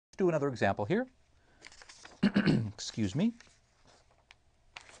do another example here. Excuse me.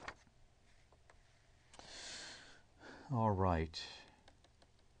 All right.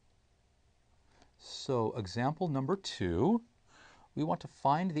 So example number 2, we want to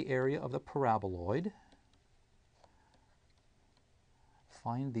find the area of the paraboloid.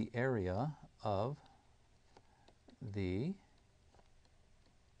 Find the area of the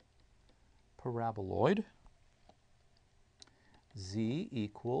paraboloid. Z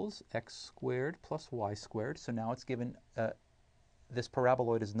equals x squared plus y squared. So now it's given, this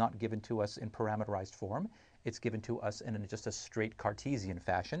paraboloid is not given to us in parameterized form. It's given to us in just a straight Cartesian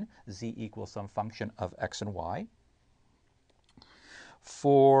fashion. Z equals some function of x and y.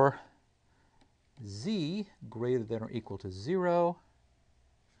 For z greater than or equal to 0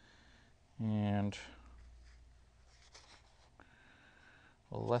 and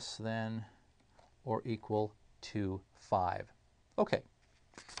less than or equal to 5. Okay,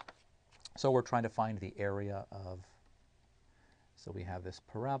 so we're trying to find the area of, so we have this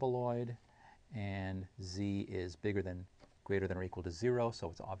paraboloid, and z is greater than or equal to 0,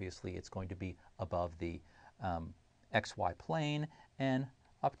 so it's going to be above the xy plane and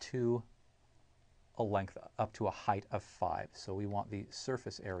up to a height of 5. So we want the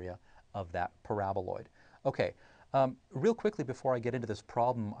surface area of that paraboloid. Okay, real quickly before I get into this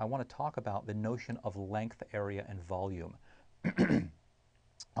problem, I want to talk about the notion of length, area, and volume.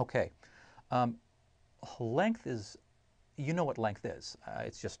 Okay, length is, you know what length is.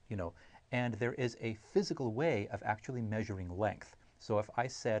 It's just, and there is a physical way of actually measuring length. So if I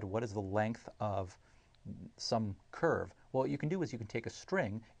said, what is the length of some curve? Well, what you can do is you can take a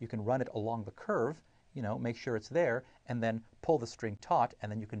string, you can run it along the curve, make sure it's there, and then pull the string taut,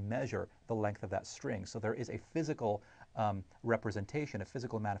 and then you can measure the length of that string. So there is a physical representation, a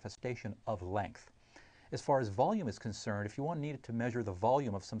physical manifestation of length. As far as volume is concerned, if you needed to measure the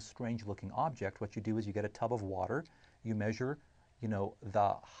volume of some strange-looking object, what you do is you get a tub of water, you measure,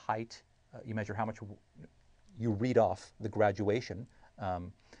 the height, you measure how much you read off the graduation,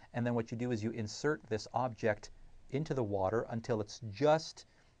 and then what you do is you insert this object into the water until it's just,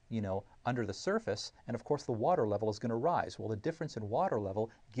 under the surface, and of course the water level is going to rise. Well, the difference in water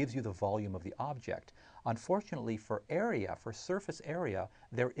level gives you the volume of the object. Unfortunately, for area, for surface area,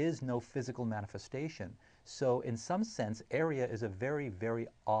 there is no physical manifestation. So in some sense, area is a very, very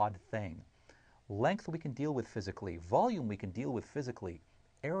odd thing. Length we can deal with physically. Volume we can deal with physically.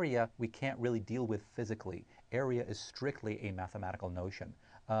 Area we can't really deal with physically. Area is strictly a mathematical notion.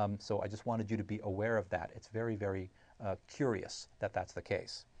 So I just wanted you to be aware of that. It's very, very curious that that's the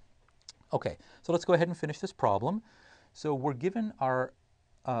case. Okay, so let's go ahead and finish this problem. So we're given our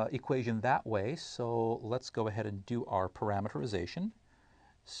equation that way, so let's go ahead and do our parameterization.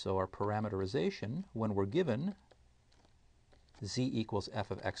 So our parameterization, when we're given z equals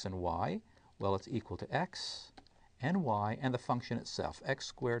f of x and y, well, it's equal to x and y and the function itself, x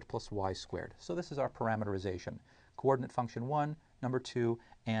squared plus y squared. So this is our parameterization. Coordinate function 1, number 2,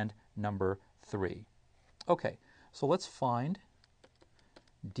 and number 3. Okay, so let's find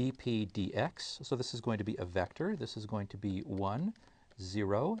dp dx. So this is going to be a vector. This is going to be 1,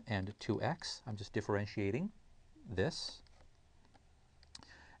 0, and 2x. I'm just differentiating this.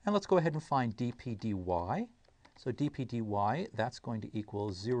 And let's go ahead and find dp dy. So dp dy, that's going to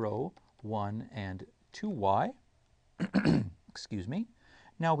equal 0, 1, and 2y. Excuse me.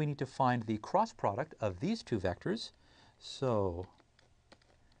 Now we need to find the cross product of these two vectors. So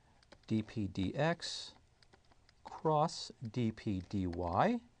dp dx cross dp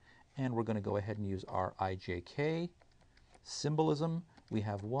dy, and we're going to go ahead and use our ijk symbolism. We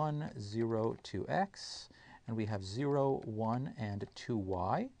have 1, 0, 2x, and we have 0, 1, and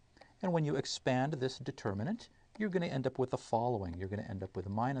 2y. And when you expand this determinant, you're going to end up with the following. You're going to end up with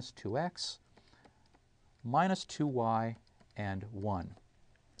minus 2x, minus 2y, and 1.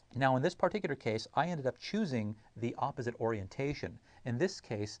 Now in this particular case, I ended up choosing the opposite orientation. In this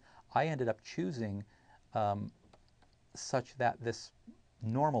case, I ended up choosing such that this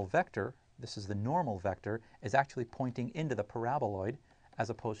normal vector, this is the normal vector, is actually pointing into the paraboloid as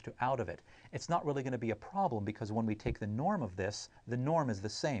opposed to out of it. It's not really going to be a problem because when we take the norm of this, the norm is the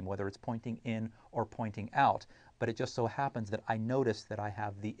same, whether it's pointing in or pointing out. But it just so happens that I notice that I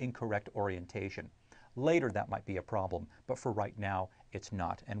have the incorrect orientation. Later that might be a problem, but for right now it's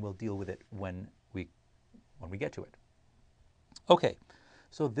not, and we'll deal with it when we get to it. Okay,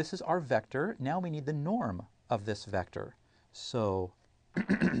 so this is our vector. Now we need the norm of this vector. So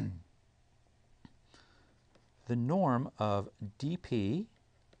the norm of dp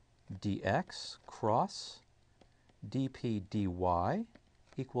dx cross dp dy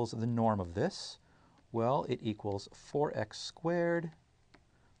equals the norm of this. Well, it equals 4x squared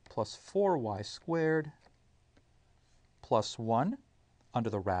plus 4y squared plus 1 under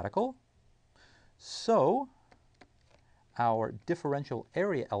the radical. So our differential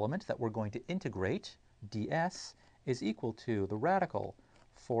area element that we're going to integrate, ds, is equal to the radical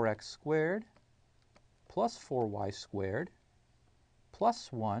 4x squared plus 4y squared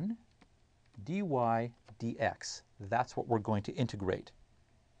plus 1 dy dx. That's what we're going to integrate.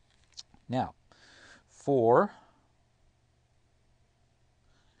 Now, for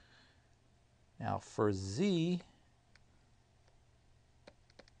z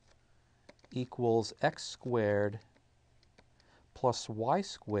equals x squared plus y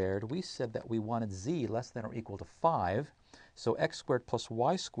squared, we said that we wanted z less than or equal to 5. So x squared plus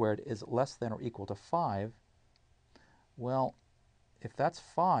y squared is less than or equal to 5. Well, if that's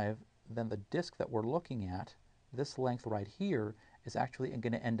 5, then the disk that we're looking at, this length right here, is actually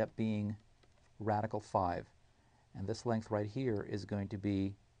going to end up being radical 5. And this length right here is going to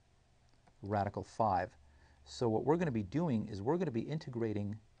be radical 5. So what we're going to be doing is we're going to be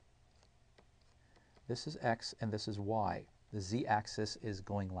integrating, this is x and this is y. The z-axis is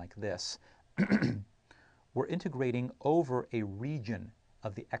going like this. We're integrating over a region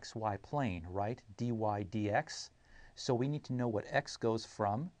of the xy plane, right? dy dx. So we need to know what x goes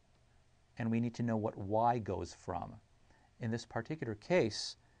from, and we need to know what y goes from. In this particular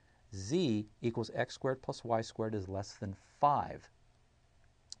case, z equals x squared plus y squared is less than 5.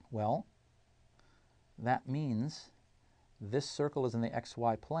 Well, that means this circle is in the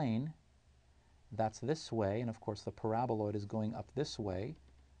xy plane. That's this way, and of course the paraboloid is going up this way.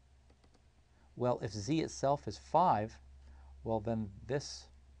 Well, if z itself is 5, well then this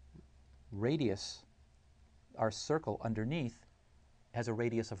radius, our circle underneath, has a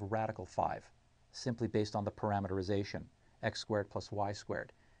radius of radical 5, simply based on the parameterization, x squared plus y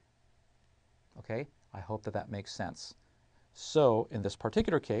squared. Okay, I hope that that makes sense. So in this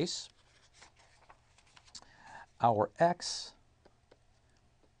particular case, our x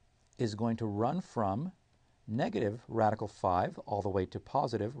is going to run from negative radical 5 all the way to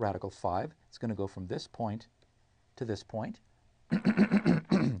positive radical 5. It's going to go from this point to this point.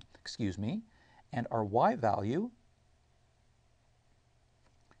 Excuse me. And our y value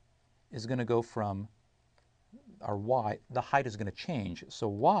is going to go from our y, the height is going to change. So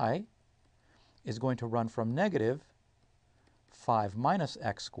y is going to run from negative 5 minus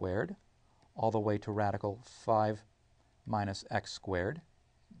x squared all the way to radical 5 minus x squared.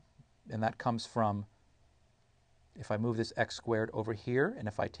 And that comes from, if I move this x squared over here, and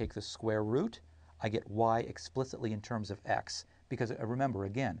if I take the square root, I get y explicitly in terms of x. Because remember,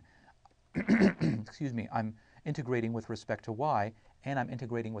 again, excuse me, I'm integrating with respect to y, and I'm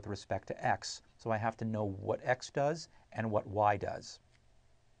integrating with respect to x. So I have to know what x does and what y does.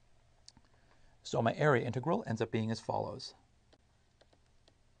 So my area integral ends up being as follows.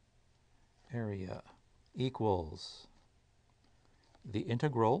 Area equals the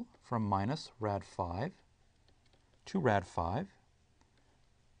integral from minus rad 5 to rad 5,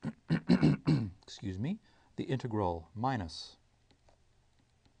 excuse me, the integral minus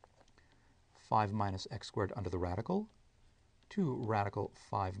 5 minus x squared under the radical to radical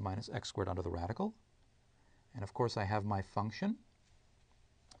 5 minus x squared under the radical. And of course I have my function,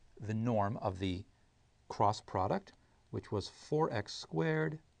 the norm of the cross product, which was 4x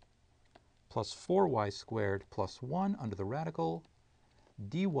squared plus 4y squared plus 1 under the radical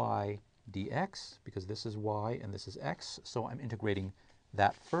dy dx, because this is y and this is x, so I'm integrating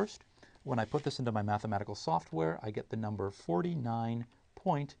that first. When I put this into my mathematical software, I get the number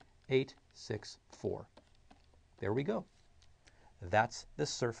 49.864. There we go. That's the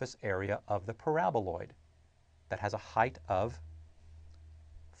surface area of the paraboloid that has a height of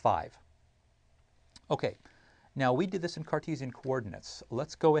 5. Okay, now we did this in Cartesian coordinates.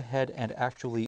 Let's go ahead and actually